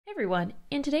Hey everyone,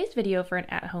 in today's video for an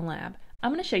at-home lab,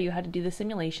 I'm going to show you how to do the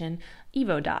simulation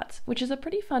EvoDots, which is a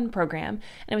pretty fun program,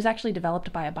 and it was actually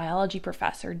developed by a biology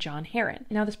professor, John Herron.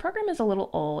 Now this program is a little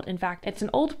old. In fact, it's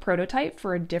an old prototype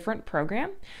for a different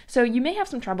program, so you may have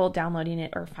some trouble downloading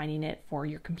it or finding it for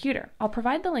your computer. I'll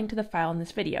provide the link to the file in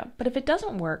this video, but if it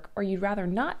doesn't work or you'd rather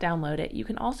not download it, you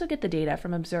can also get the data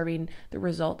from observing the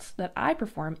results that I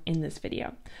perform in this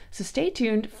video. So stay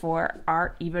tuned for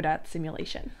our EvoDots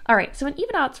simulation. Alright, so in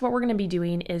EvoDots, what we're going to be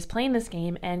doing is playing this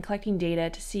game and collecting data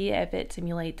to see if it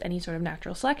simulates any sort of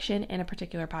natural selection in a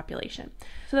particular population.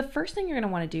 So the first thing you're going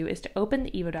to want to do is to open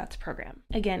the EvoDots program.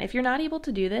 Again, if you're not able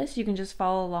to do this, you can just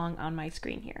follow along on my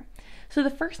screen here. So the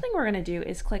first thing we're going to do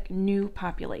is click New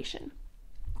Population.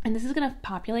 And this is going to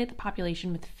populate the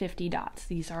population with 50 dots.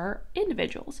 These are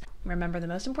individuals. Remember, the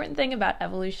most important thing about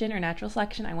evolution or natural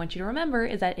selection I want you to remember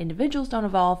is that individuals don't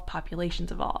evolve,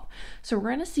 populations evolve. So we're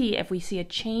going to see if we see a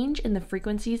change in the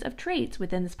frequencies of traits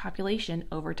within this population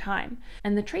over time.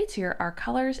 And the traits here are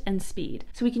colors and speed.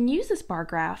 So we can use this bar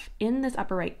graph in this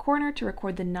upper right corner to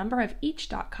record the number of each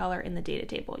dot color in the data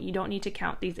table. You don't need to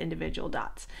count these individual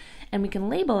dots. And we can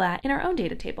label that in our own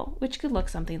data table, which could look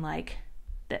something like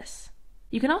this.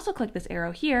 You can also click this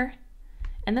arrow here,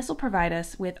 and this will provide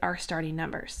us with our starting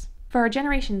numbers. For our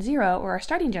generation 0, or our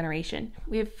starting generation,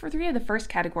 we have 3 of the first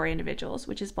category individuals,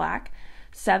 which is black,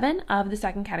 7 of the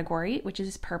second category, which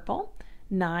is purple,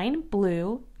 9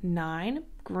 blue, 9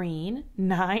 green,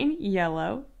 9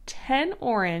 yellow, 10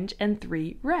 orange, and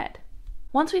 3 red.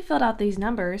 Once we've filled out these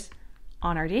numbers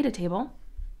on our data table,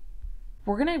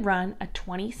 we're going to run a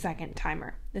 20-second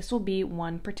timer. This will be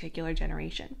one particular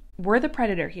generation. We're the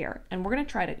predator here, and we're going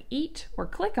to try to eat or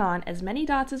click on as many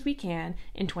dots as we can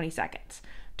in 20 seconds.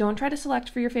 Don't try to select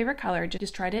for your favorite color,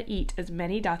 just try to eat as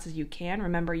many dots as you can.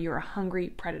 Remember, you're a hungry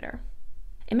predator.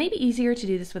 It may be easier to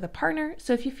do this with a partner,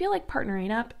 so if you feel like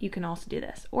partnering up, you can also do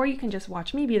this. Or you can just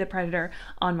watch me be the predator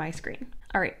on my screen.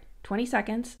 All right, 20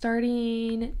 seconds,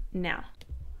 starting now.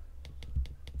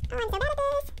 Oh, I'm so bad at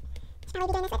this. Should probably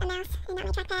be doing this with a mouse and not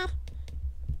my trackpad.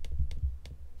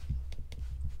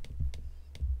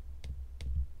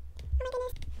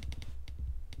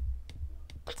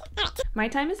 My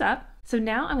time is up, so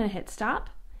now I'm going to hit stop,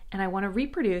 and I want to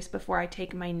reproduce before I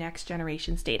take my next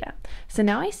generation's data. So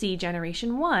now I see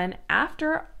generation 1,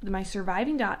 after my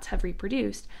surviving dots have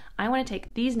reproduced, I want to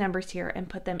take these numbers here and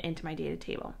put them into my data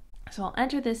table. So I'll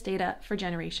enter this data for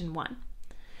generation 1.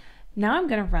 Now I'm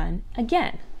going to run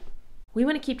again. We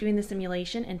want to keep doing the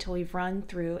simulation until we've run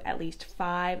through at least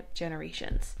 5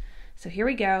 generations. So here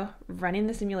we go, running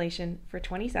the simulation for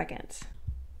 20 seconds.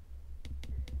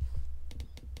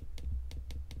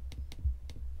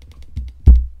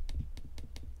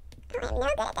 I'm no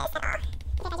good at this at all.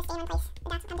 If I just stay in one place, the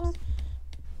dots will come to me.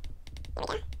 There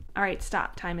we go. All right,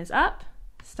 stop. Time is up.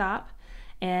 Stop.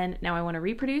 And now I want to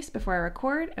reproduce before I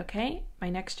record. Okay, my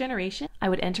next generation, I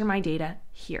would enter my data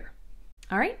here.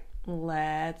 All right,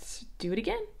 let's do it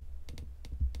again.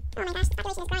 Oh my gosh, the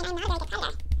population is growing. I'm not a very good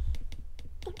predator.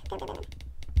 Boom, boom, boom, boom.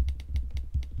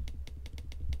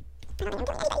 I don't think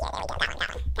I'm doing anybody here. There we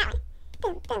go. That one.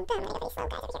 Boom, boom, boom. I'm gonna go pretty slow,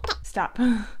 guys, over here. Okay. Stop.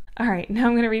 All right, now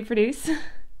I'm going to reproduce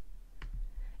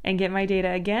and get my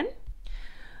data again.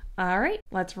 All right,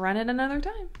 let's run it another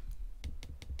time.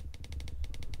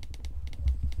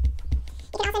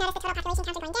 You can also notice the total population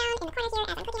counts are going down in the corner here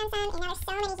as I'm clicking on some, and now there's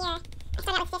so many here. I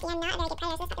started out with 50, I'm not a very good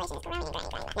predator, so this population is growing and growing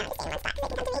and growing. Now I'm just staying in one spot so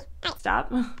they can come to me. All right. Stop.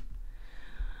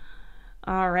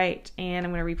 All right, and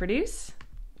I'm going to reproduce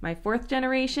my 4th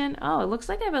generation. Oh, it looks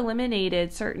like I've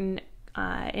eliminated certain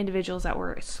individuals that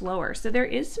were slower. So there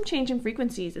is some change in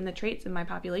frequencies in the traits in my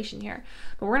population here.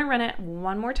 But we're going to run it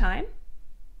one more time.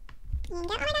 And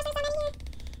go. Oh my gosh, there's so many here.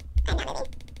 I'm not moving.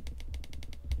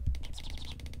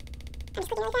 I'm just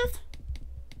clicking really fast.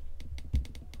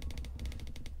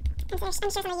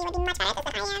 I'm sure some of you would be much better at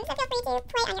this than I am, so feel free to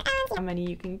play on your own. How many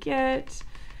you can get.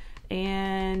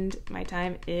 And my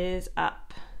time is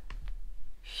up.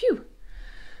 Phew.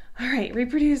 All right,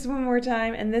 reproduce one more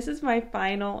time, and this is my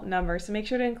final number, so make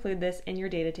sure to include this in your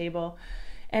data table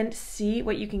and see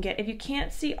what you can get. If you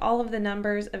can't see all of the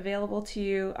numbers available to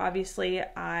you, obviously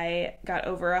I got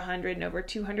over 100 and over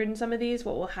 200 in some of these.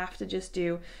 What we'll have to just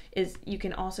do is you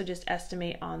can also just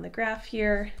estimate on the graph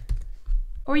here,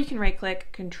 or you can right-click,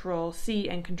 Control-C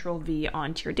and Control-V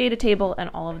onto your data table, and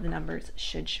all of the numbers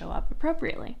should show up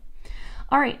appropriately.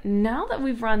 All right, now that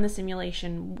we've run the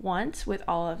simulation once with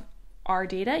all of our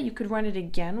data, you could run it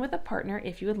again with a partner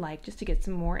if you would like, just to get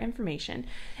some more information.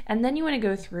 And then you want to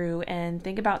go through and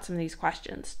think about some of these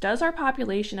questions. Does our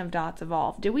population of dots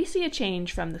evolve? Do we see a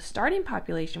change from the starting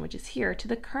population, which is here, to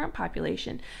the current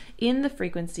population in the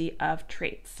frequency of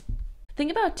traits? Think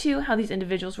about too how these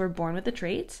individuals were born with the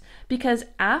traits, because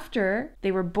after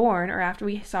they were born or after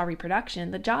we saw reproduction,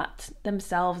 the dots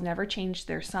themselves never changed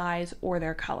their size or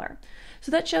their color.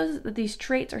 So that shows that these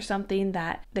traits are something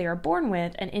that they are born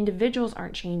with, and individuals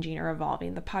aren't changing or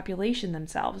evolving. The population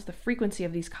themselves, the frequency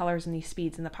of these colors and these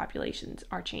speeds in the populations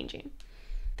are changing.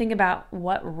 Think about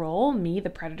what role me, the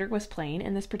predator, was playing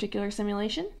in this particular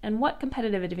simulation and what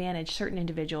competitive advantage certain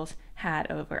individuals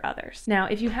had over others. Now,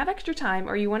 if you have extra time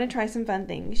or you want to try some fun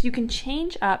things, you can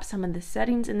change up some of the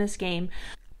settings in this game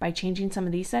by changing some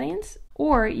of these settings,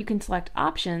 or you can select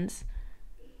options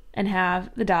and have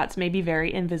the dots maybe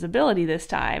vary invisibility this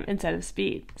time instead of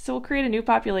speed. So we'll create a new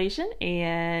population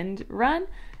and run.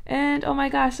 And oh my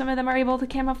gosh, some of them are able to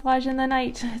camouflage in the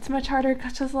night. It's much harder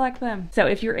to select them. So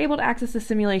if you're able to access the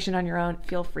simulation on your own,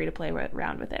 feel free to play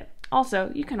around with it.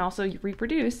 Also, you can also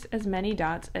reproduce as many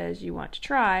dots as you want to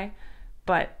try,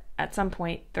 but at some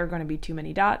point there are going to be too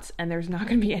many dots and there's not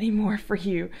going to be any more for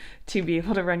you to be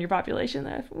able to run your population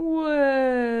with.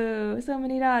 Whoa, so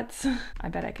many dots. I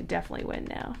bet I could definitely win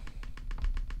now.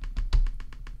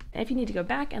 If you need to go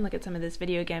back and look at some of this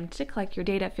video again to collect your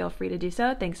data, feel free to do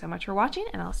so. Thanks so much for watching,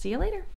 and I'll see you later.